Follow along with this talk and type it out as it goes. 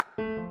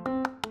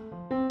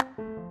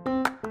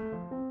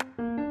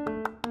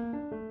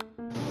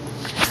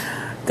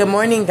Good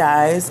morning,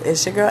 guys.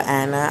 It's your girl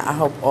Anna. I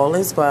hope all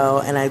is well,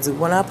 and I do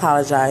want to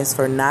apologize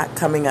for not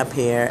coming up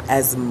here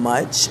as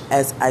much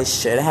as I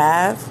should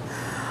have.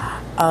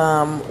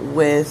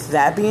 With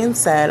that being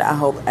said, I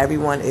hope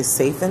everyone is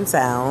safe and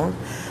sound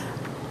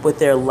with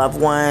their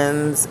loved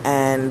ones,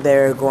 and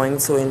they're going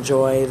to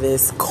enjoy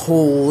this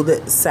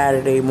cold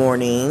Saturday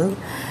morning.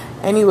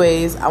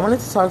 Anyways, I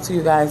wanted to talk to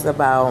you guys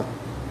about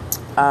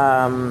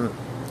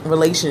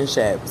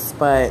relationships,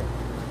 but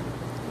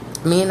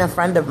me and a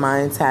friend of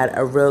mine's had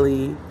a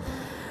really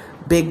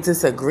big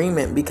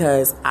disagreement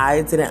because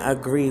I didn't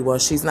agree. Well,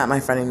 she's not my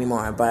friend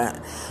anymore, but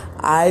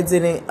I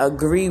didn't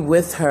agree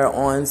with her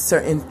on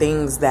certain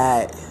things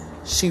that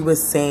she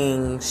was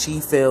saying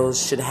she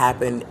feels should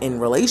happen in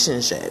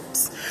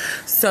relationships.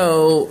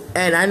 So,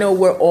 and I know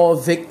we're all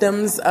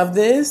victims of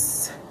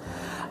this.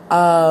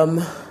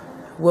 So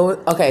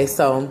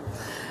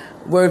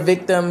we're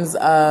victims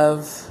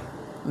of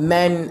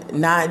men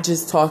not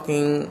just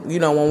talking,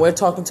 when we're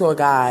talking to a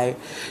guy,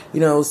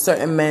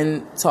 certain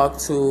men talk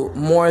to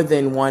more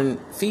than one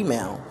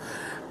female.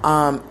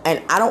 And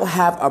I don't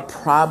have a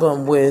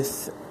problem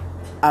with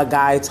a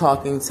guy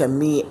talking to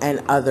me and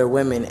other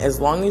women, as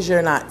long as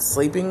you're not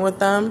sleeping with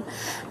them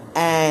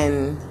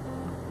and,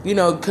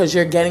 because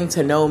you're getting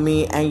to know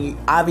me and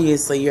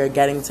obviously you're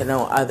getting to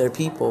know other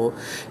people.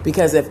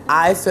 Because if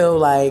I feel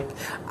like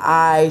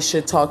I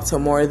should talk to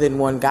more than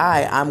one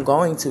guy, I'm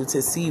going to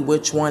see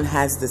which one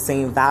has the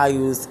same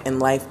values in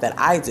life that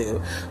I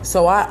do.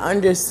 So I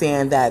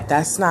understand that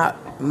that's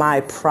not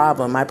my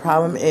problem. My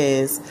problem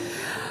is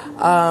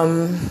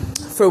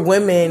for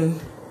women,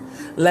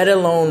 let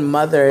alone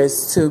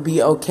mothers, to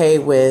be okay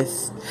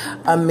with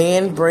a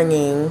man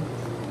bringing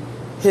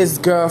his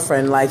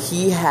girlfriend, like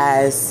he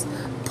has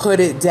put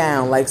it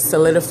down, like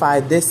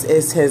solidified, this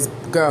is his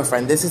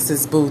girlfriend, this is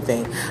his boo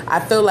thing.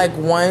 I feel like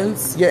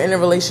once you're in a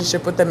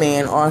relationship with a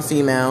man or a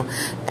female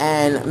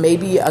and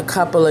maybe a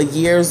couple of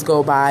years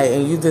go by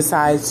and you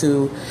decide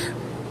to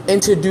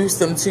introduce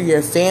them to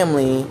your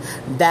family,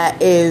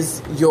 that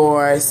is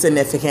your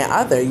significant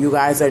other. You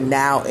guys are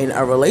now in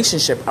a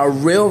relationship, a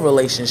real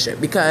relationship,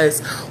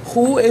 because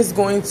who is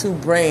going to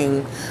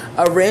bring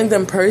a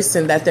random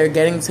person that they're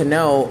getting to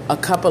know a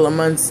couple of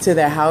months to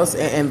their house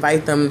and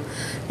invite them,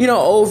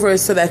 over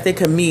so that they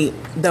can meet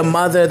the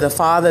mother, the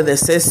father, the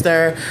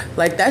sister?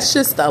 Like, that's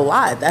just a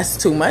lot. That's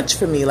too much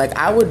for me. Like,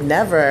 I would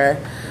never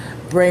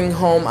bring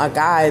home a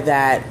guy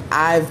that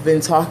I've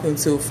been talking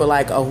to for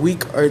like a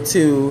week or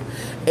two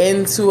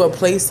into a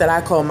place that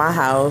I call my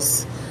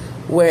house,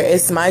 where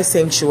it's my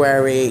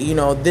sanctuary.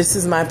 This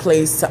is my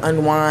place to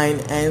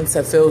unwind and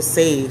to feel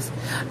safe.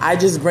 I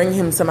just bring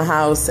him to my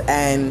house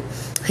and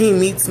he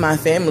meets my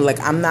family. Like,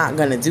 I'm not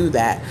gonna do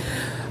that.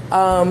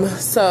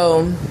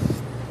 So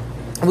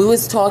we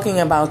was talking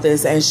about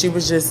this, and she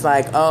was just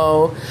like,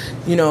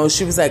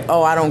 she was like,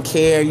 I don't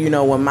care,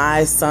 when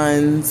my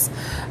sons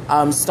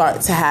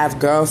start to have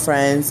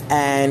girlfriends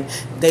and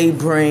they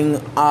bring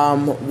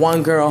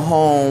one girl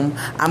home,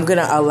 I'm going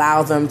to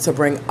allow them to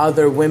bring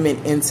other women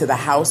into the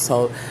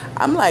household.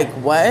 I'm like,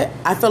 what?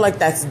 I feel like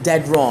that's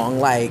dead wrong.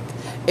 Like,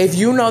 if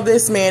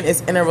this man is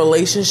in a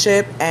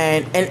relationship,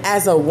 and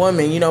as a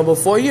woman,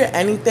 before you're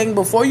anything,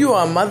 before you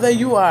are a mother,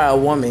 you are a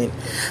woman.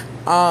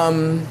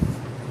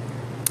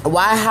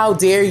 Why, how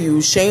dare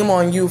you, shame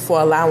on you for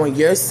allowing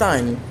your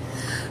son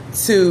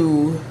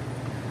to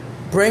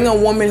bring a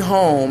woman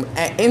home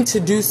and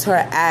introduce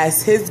her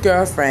as his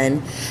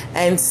girlfriend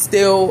and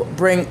still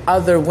bring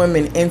other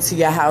women into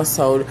your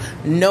household,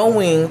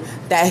 knowing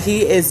that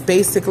he is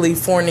basically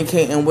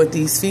fornicating with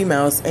these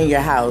females in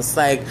your house.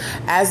 Like,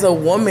 as a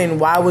woman,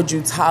 why would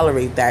you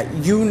tolerate that?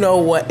 You know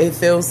what it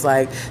feels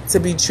like to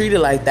be treated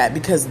like that,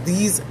 because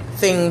these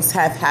things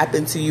have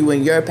happened to you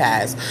in your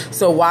past.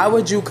 So why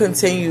would you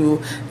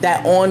continue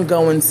that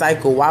ongoing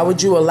cycle? Why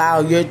would you allow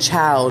your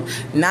child,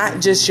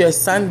 not just your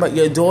son, but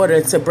your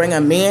daughter, to bring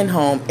a man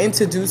home,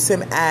 introduce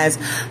him as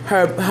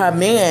her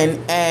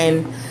man,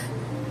 and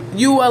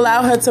you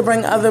allow her to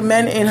bring other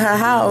men in her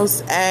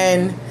house,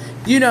 and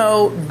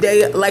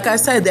they, like I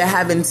said, they're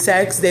having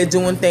sex, they're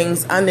doing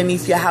things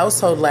underneath your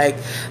household? Like,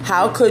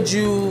 how could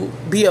you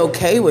be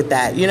okay with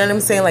that? You know what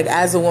I'm saying? Like,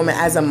 as a woman,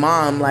 as a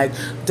mom, like,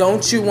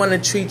 don't you want to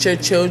treat your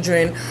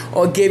children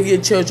or give your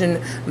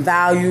children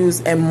values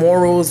and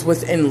morals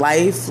within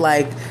life?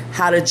 Like,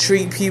 how to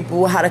treat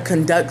people, how to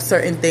conduct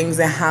certain things,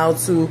 and how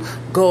to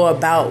go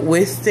about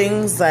with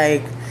things.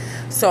 Like,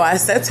 so I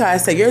said to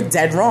her, you're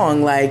dead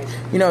wrong. Like,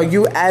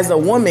 you as a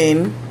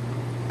woman,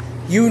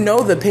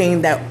 the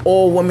pain that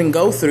all women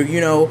go through.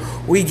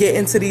 We get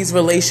into these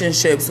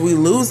relationships, we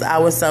lose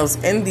ourselves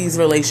in these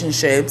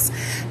relationships,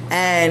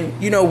 and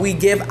we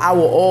give our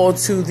all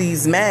to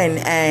these men,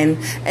 and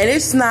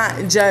it's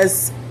not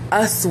just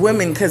us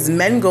women, because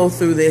men go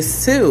through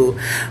this too,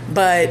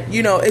 but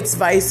it's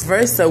vice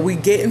versa. We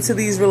get into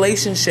these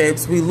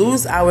relationships, we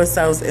lose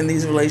ourselves in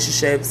these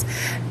relationships,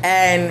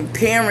 and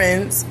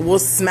parents will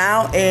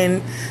smile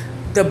in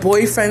the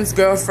boyfriend's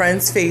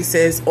girlfriend's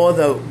faces or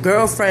the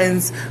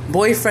girlfriend's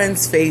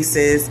boyfriend's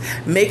faces,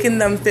 making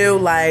them feel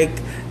like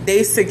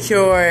they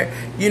secure,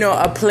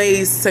 a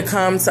place to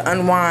come to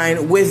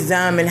unwind with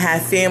them and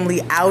have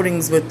family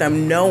outings with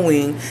them,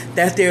 knowing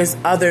that there's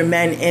other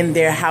men in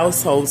their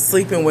household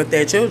sleeping with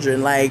their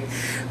children. Like,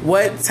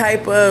 what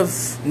type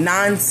of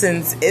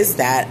nonsense is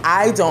that?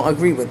 I don't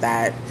agree with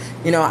that.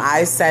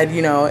 I said,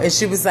 and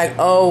she was like,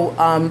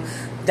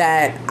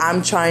 that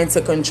I'm trying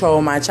to control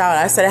my child.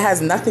 I said it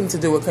has nothing to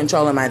do with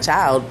controlling my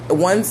child.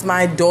 Once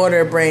my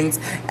daughter brings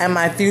and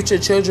my future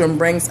children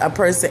brings a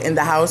person in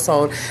the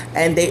household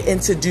and they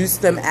introduce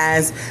them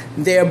as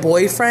their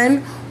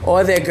boyfriend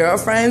or their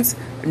girlfriends,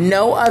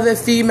 no other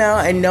female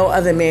and no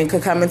other man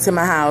could come into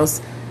my house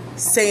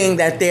saying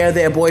that they're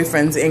their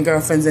boyfriends and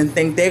girlfriends and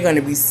think they're going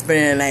to be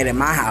spending the night in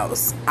my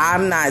house.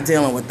 I'm not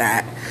dealing with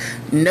that.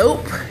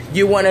 Nope.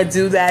 You want to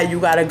do that, you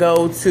got to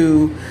go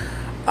to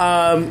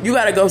you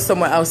got to go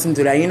somewhere else and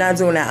do that. You're not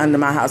doing that under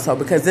my household,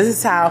 because this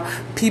is how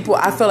people,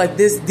 I feel like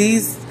these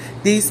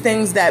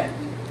things that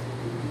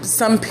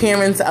some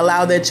parents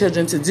allow their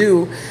children to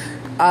do,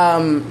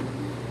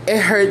 it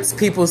hurts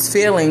people's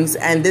feelings,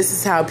 and this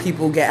is how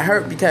people get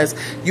hurt, because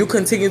you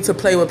continue to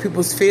play with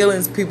people's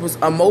feelings, people's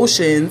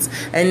emotions,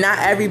 and not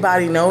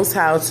everybody knows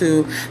how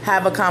to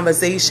have a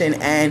conversation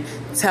and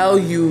tell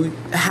you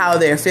how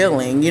they're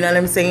feeling. You know what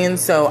I'm saying?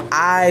 So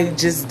I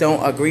just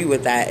don't agree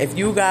with that. If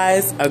you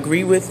guys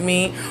agree with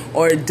me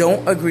or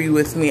don't agree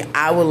with me,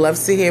 I would love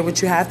to hear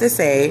what you have to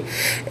say.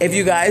 If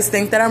you guys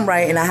think that I'm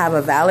right and I have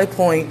a valid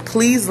point,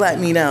 please let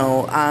me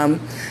know.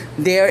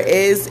 There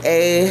is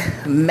a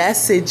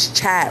message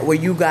chat where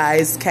you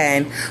guys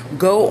can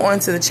go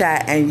onto the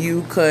chat and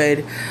you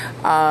could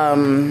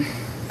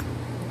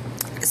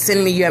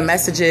send me your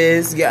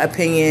messages, your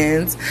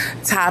opinions,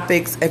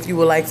 topics. If you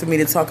would like for me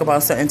to talk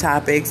about certain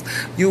topics,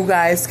 you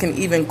guys can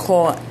even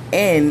call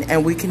in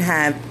and we can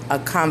have a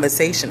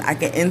conversation. I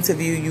can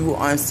interview you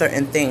on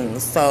certain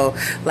things. So,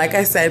 like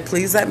I said,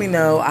 please let me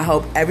know. I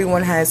hope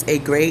everyone has a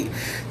great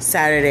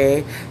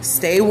Saturday.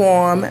 Stay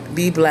warm,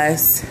 be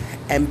blessed,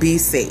 and be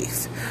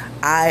safe.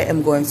 I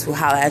am going to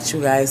holler at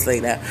you guys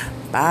later.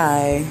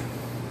 Bye.